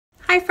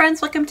Hi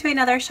friends, welcome to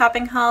another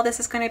shopping haul. This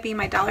is going to be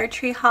my Dollar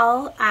Tree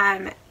haul.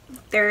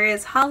 There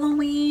is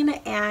Halloween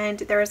and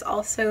there's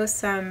also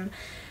some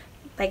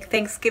like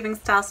Thanksgiving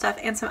style stuff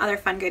and some other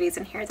fun goodies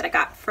in here that I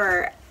got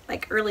for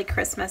like early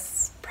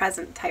Christmas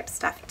present type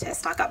stuff to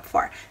stock up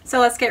for.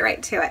 So let's get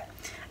right to it.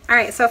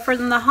 Alright, so for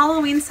the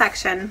Halloween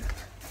section,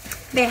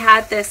 they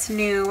had this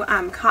new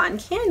cotton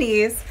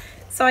candies.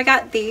 So I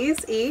got these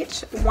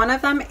each. One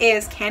of them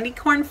is candy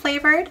corn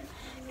flavored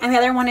and the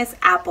other one is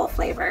apple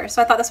flavor.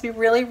 So I thought this would be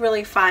really,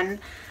 really fun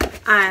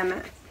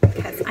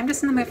because I'm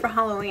just in the mood for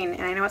Halloween,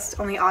 and I know it's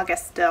only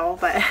August still,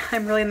 but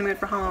I'm really in the mood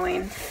for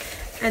Halloween.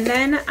 And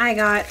then I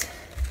got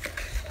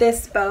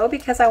this bow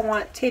because I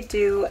want to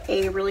do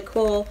a really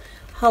cool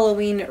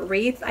Halloween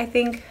wreath, I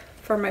think,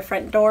 for my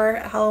front door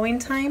at Halloween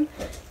time.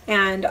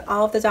 And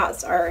all of the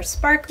dots are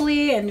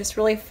sparkly and just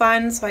really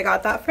fun, so I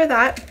got that for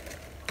that.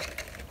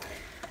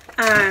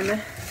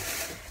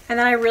 And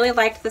then I really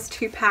liked this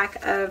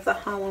 2-pack of the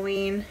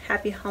Halloween,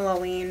 Happy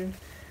Halloween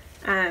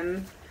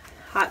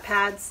hot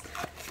pads.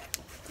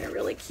 They're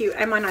really cute.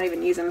 I might not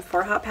even use them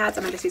for hot pads.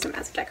 I might just use them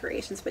as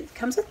decorations, but it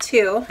comes with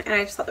 2. And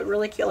I just thought they're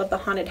really cute. I love the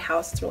haunted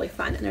house. It's really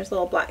fun. And there's a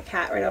little black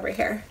cat right over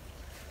here.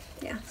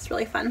 Yeah, it's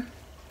really fun.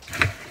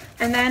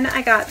 And then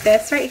I got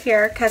this right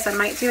here because I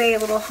might do a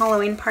little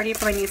Halloween party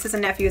for my nieces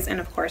and nephews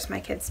and of course my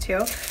kids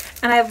too.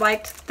 And I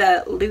liked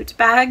the loot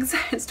bags.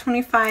 It's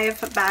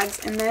 25 bags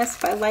in this,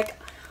 but I like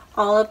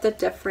all of the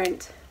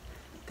different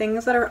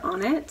things that are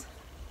on it.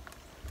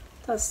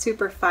 That was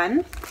super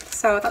fun.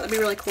 So I thought that'd be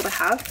really cool to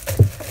have.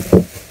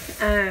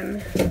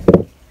 And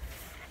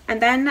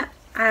then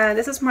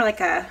this is more like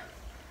a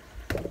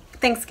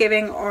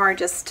Thanksgiving or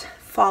just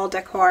fall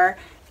decor,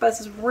 but this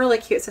is really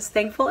cute. It says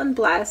thankful and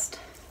blessed.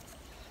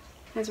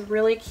 It's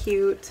really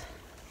cute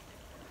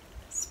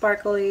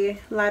sparkly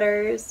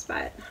letters,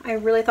 but I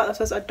really thought this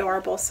was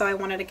adorable, so I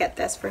wanted to get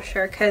this for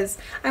sure because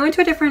I went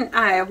to a different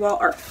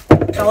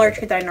Dollar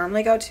Tree that I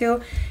normally go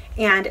to,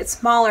 and it's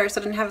smaller, so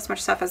it didn't have as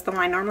much stuff as the one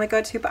I normally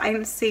go to, but I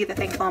didn't see the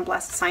thankful and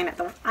blessed sign at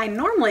the one I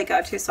normally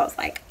go to, so I was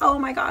like, oh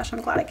my gosh,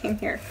 I'm glad I came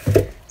here.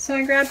 So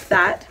I grabbed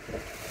that.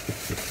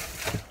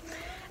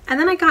 And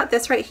then I got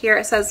this right here.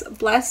 It says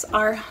bless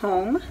our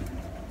home.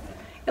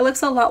 It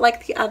looks a lot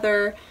like the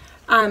other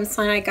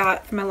sign I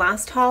got from my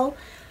last haul.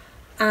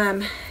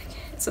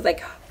 So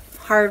like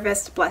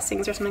harvest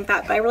blessings or something like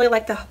that, but I really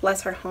like the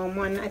bless our home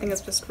one. I think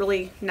it's just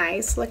really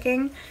nice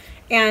looking.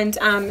 And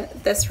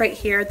this right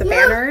here, the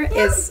banner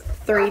is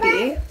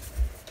 3D.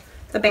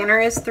 The banner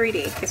is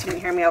 3D, in case you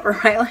didn't hear me over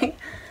Riley.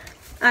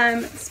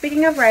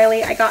 Speaking of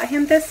Riley, I got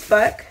him this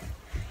book.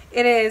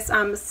 It is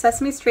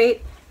Sesame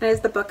Street, and it is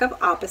the Book of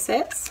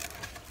Opposites.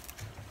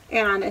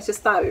 And I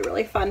just thought it would be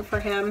really fun for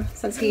him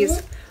since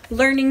he's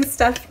learning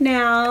stuff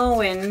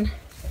now, and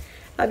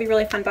that'd be a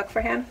really fun book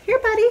for him. Here,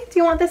 buddy, do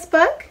you want this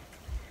book?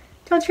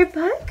 Do you want your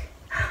book?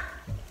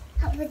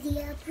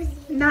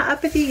 Not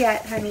uppity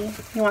yet, honey.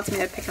 He wants me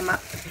to pick him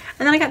up.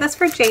 And then I got this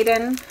for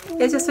Jaden.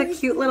 It's just a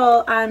cute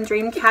little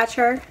dream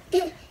catcher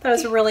that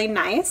was really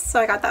nice, so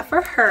I got that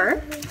for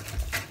her.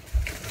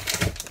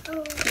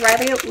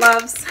 Riley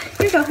loves,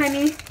 here you go,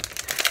 honey.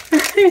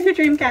 Here's your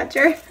dream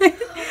catcher.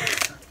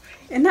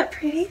 Isn't that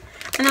pretty?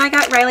 And then I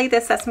got Riley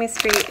this Sesame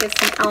Street.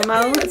 It's an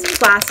Elmo. It's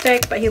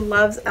plastic, but he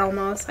loves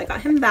Elmo, so I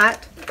got him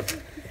that.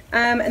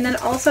 And then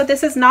also,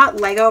 this is not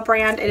Lego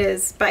brand. It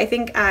is, but I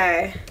think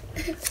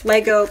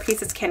Lego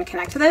pieces can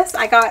connect to this.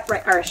 I got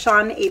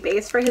Sean a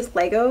base for his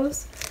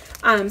Legos,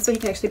 so he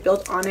can actually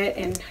build on it,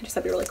 and I just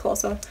thought it'd be really cool.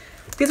 So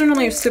these are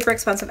normally super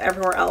expensive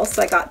everywhere else,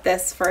 so I got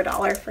this for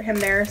 $1 for him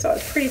there. So I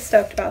was pretty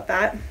stoked about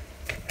that.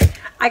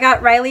 I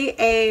got Riley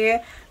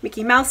a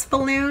Mickey Mouse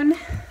balloon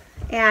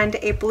and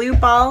a blue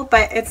ball,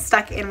 but it's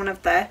stuck in one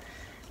of the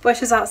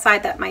bushes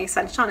outside that my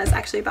son Sean is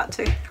actually about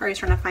to, or he's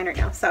trying to find right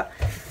now. So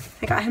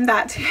I got him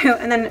that too.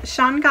 And then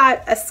Sean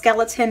got a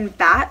skeleton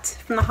bat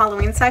from the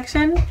Halloween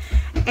section,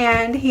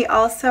 and he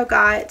also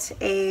got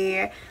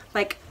a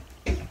like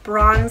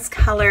bronze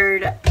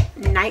colored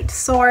knight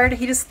sword.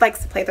 He just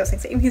likes to play those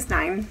things. He's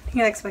 9.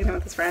 He likes to play them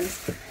with his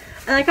friends.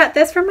 And I got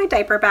this from my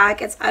diaper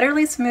bag. It's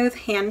Utterly Smooth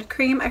Hand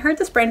Cream. I heard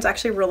this brand's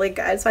actually really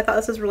good, so I thought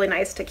this was really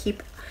nice to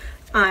keep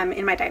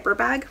in my diaper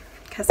bag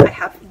because I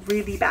have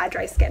really bad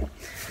dry skin.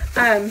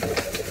 And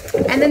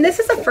then this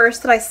is the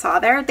first that I saw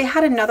there. They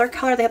had another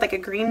color. They had like a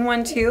green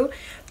one too,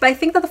 but I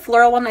think that the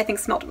floral one I think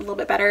smelled a little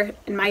bit better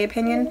in my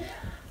opinion.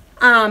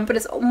 But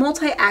it's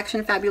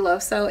multi-action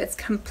Fabuloso. It's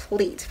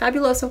complete.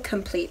 Fabuloso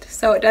complete.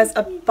 So it does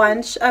a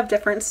bunch of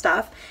different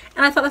stuff.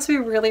 And I thought this would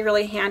be really,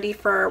 really handy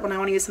for when I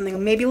want to use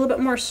something maybe a little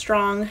bit more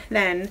strong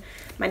than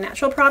my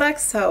natural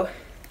products. So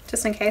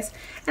just in case.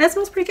 And it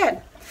smells pretty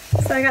good.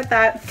 So I got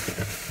that.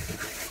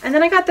 And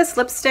then I got this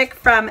lipstick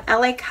from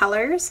LA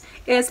Colors.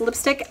 It is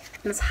lipstick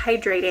and it's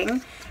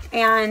hydrating.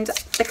 And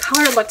the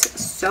color looked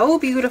so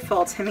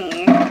beautiful to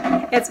me.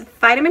 It's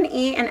vitamin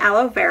E and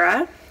aloe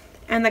vera.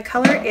 And the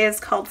color is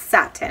called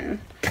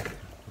Satin.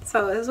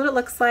 So this is what it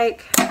looks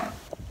like.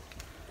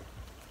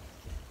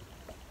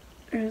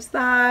 There's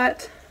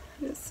that.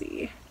 Let's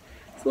see.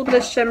 There's a little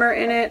bit of shimmer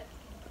in it.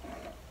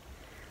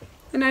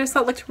 And I just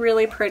thought it looked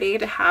really pretty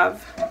to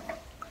have.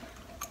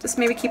 Just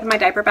maybe keep in my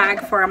diaper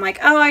bag for I'm like,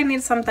 oh, I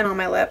need something on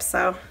my lips.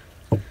 So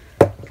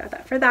got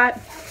that for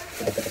that.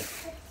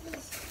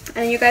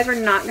 And you guys are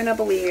not going to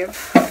believe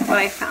what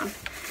I found.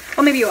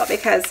 Well, maybe you will,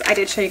 because I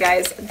did show you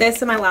guys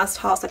this in my last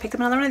haul. So I picked up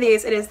another one of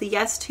these. It is the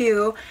Yes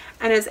 2,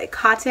 and it is a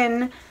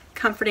cotton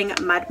comforting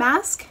mud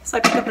mask. So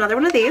I picked up another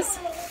one of these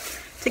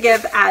to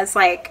give as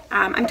like,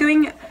 I'm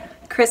doing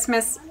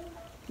Christmas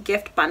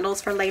gift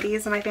bundles for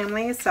ladies in my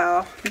family.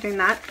 So I'm doing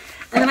that.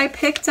 And then I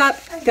picked up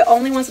the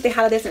only ones that they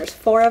had of this, and there's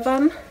 4 of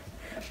them.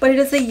 But it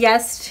is the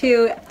Yes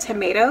 2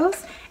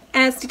 tomatoes,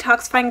 and it's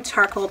detoxifying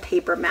charcoal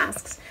paper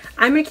masks.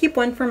 I'm going to keep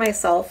one for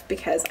myself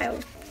because I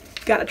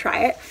gotta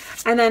try it.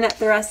 And then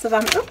the rest of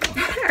them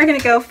are going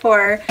to go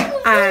for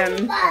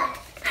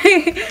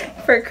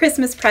for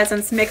Christmas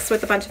presents mixed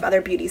with a bunch of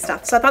other beauty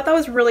stuff. So I thought that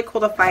was really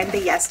cool to find the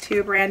Yes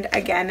 2 brand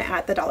again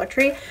at the Dollar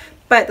Tree.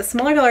 But the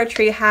smaller Dollar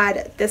Tree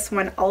had this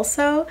one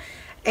also.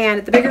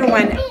 And the bigger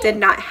one did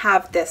not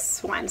have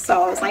this one.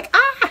 So I was like,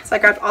 ah! So I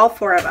grabbed all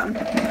 4 of them.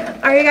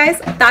 Alright guys,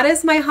 that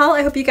is my haul.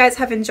 I hope you guys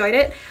have enjoyed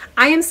it.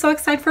 I am so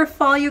excited for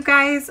fall, you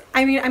guys.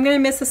 I mean, I'm going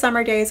to miss the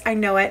summer days. I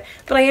know it.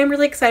 But I am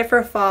really excited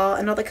for fall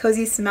and all the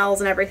cozy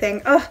smells and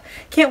everything. Oh,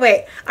 can't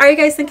wait. Alright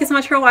guys, thank you so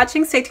much for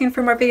watching. Stay tuned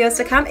for more videos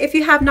to come. If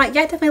you have not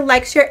yet, definitely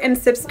like, share, and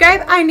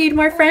subscribe. I need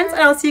more friends.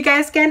 And I'll see you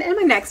guys again in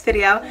my next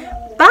video.